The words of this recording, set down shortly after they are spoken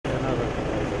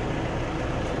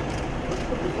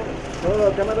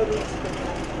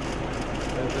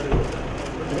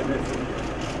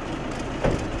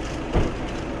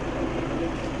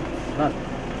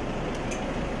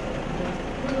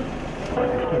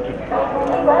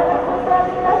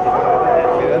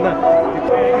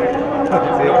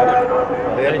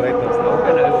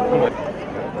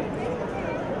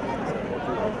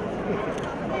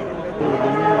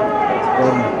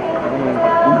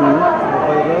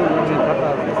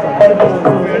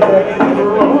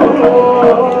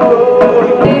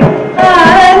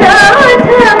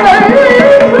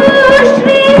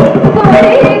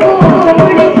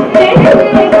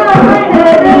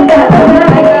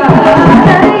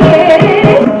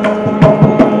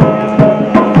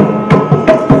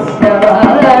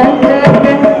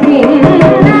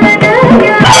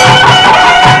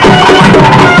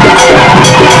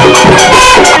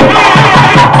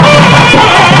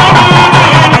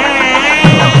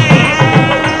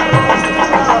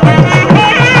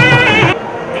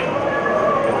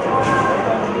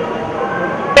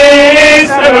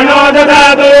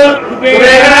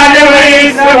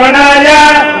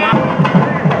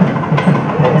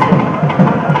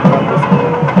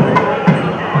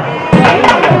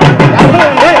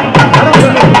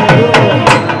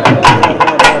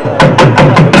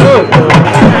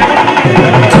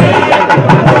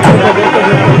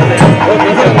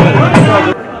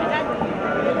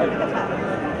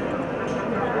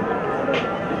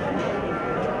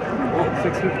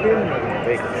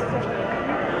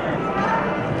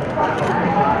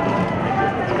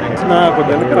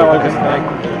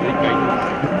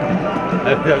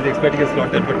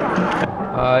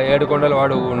ఏడుకొండల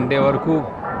వాడు ఉండే వరకు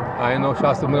ఆయన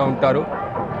శాశ్వతంగా ఉంటారు.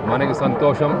 మనకి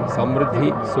సంతోషం, సమృద్ధి,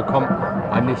 సుఖం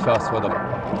అన్ని శాశ్వతం.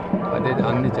 అదే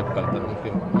అన్నీ చెప్పగలుగుతాను.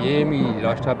 ముఖ్యం ఏమి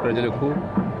రాష్ట్ర ప్రజలకు,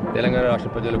 తెలంగాణ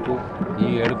రాష్ట్ర ప్రజలకు ఈ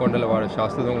ఏడుకొండల వాడు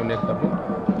శాశ్వతంగా ఉండేటప్పుడు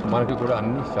మనకి కూడా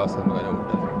అన్ని శాశ్వతంగానే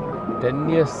ఉంటాయి. 10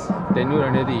 years టెన్యూర్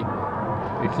అనేది,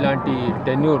 ఇట్లాంటి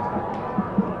టెన్యూర్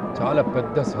చాలా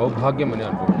పెద్ద సౌభాగ్యం అని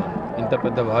అనుకుంటున్నాను. ఇంత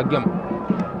పెద్ద భాగ్యం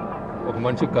ఒక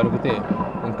మనిషికి కలిగితే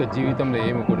ఇంకా జీవితంలో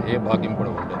ఏ భాగ్యం కూడా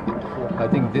ఉంటుంది. I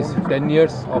think this 10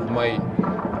 years of my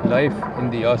life in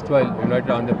the erstwhile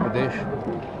United Andhra Pradesh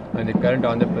and the current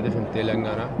Andhra Pradesh and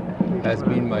Telangana has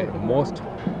been my most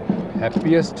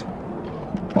happiest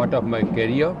part of my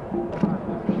career,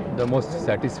 the most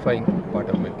satisfying part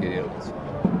of my career also.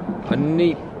 అన్ని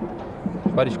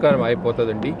పరిష్కారం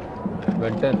అయిపోతుందండి,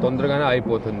 వెంటనే తొందరగానే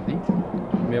అయిపోతుంది.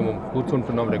 మేము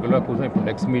కూర్చుంటున్నాం, రెగ్యులర్గా కూర్చున్నాం. ఇప్పుడు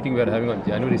next meeting we are having on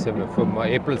January 7,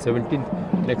 April 17th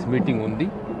next meeting ఉంది.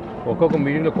 ఒక్కొక్క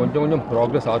మీటింగ్లో కొంచెం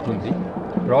ప్రోగ్రెస్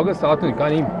అవుతుంది,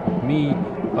 కానీ మీ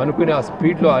అనుకునే ఆ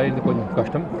స్పీడ్లో అయ్యేది కొంచెం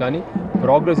కష్టం. కానీ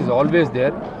progress is always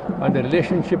there and the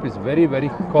relationship is very very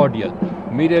cordial.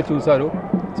 మీరే చూసారు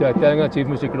తెలంగాణ చీఫ్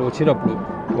మినిస్టర్ ఇక్కడ వచ్చినప్పుడు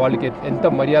వాళ్ళకి ఎంత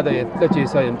మర్యాద ఎంత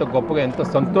చేశారు, ఎంత గొప్పగా, ఎంత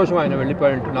సంతోషం ఆయన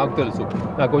వెళ్ళిపోయారంటే నాకు తెలుసు.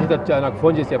 నాకు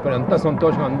ఫోన్ చేసి చెప్పారు, అంత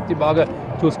సంతోషం, అంత బాగా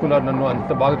చూసుకున్నారు నన్ను,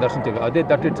 అంత బాగా దర్శించారు. అదే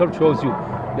that it self shows you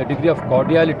the degree of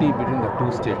కార్డియాలిటీ between the 2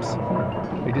 states.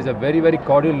 It is a very very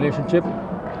cordial relationship.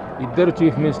 ఇద్దరు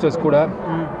చీఫ్ మినిస్టర్స్ కూడా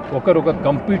ఒకరొక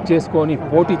కంపీట్ చేసుకొని,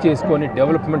 పోటీ చేసుకొని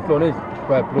డెవలప్మెంట్లోనే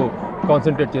ఇప్పుడు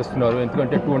కాన్సన్ట్రేట్ చేస్తున్నారు.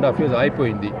 ఎందుకంటే 2.5 years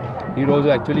అయిపోయింది. ఈరోజు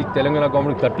యాక్చువల్లీ తెలంగాణ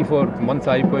గవర్నమెంట్ 34 months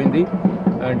అయిపోయింది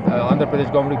and Andhra Pradesh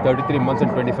government 33 months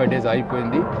and 25 days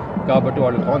అయిపోయింది. కాబట్టి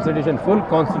వాళ్ళ full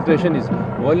concentration is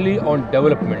only on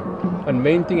development. And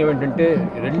main thing ఏమిటంటే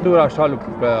రెండు రాష్ట్రాలు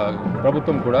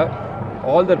ప్రభుత్వం కూడా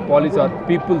all their policies are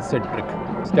people centric.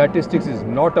 Statistics is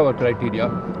not our criteria,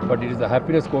 but it is the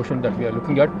happiness quotient that we are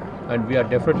looking at, and we are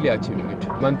definitely achieving it.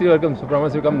 Mantri Vargam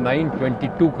Supremacy become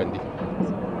 922 kandi.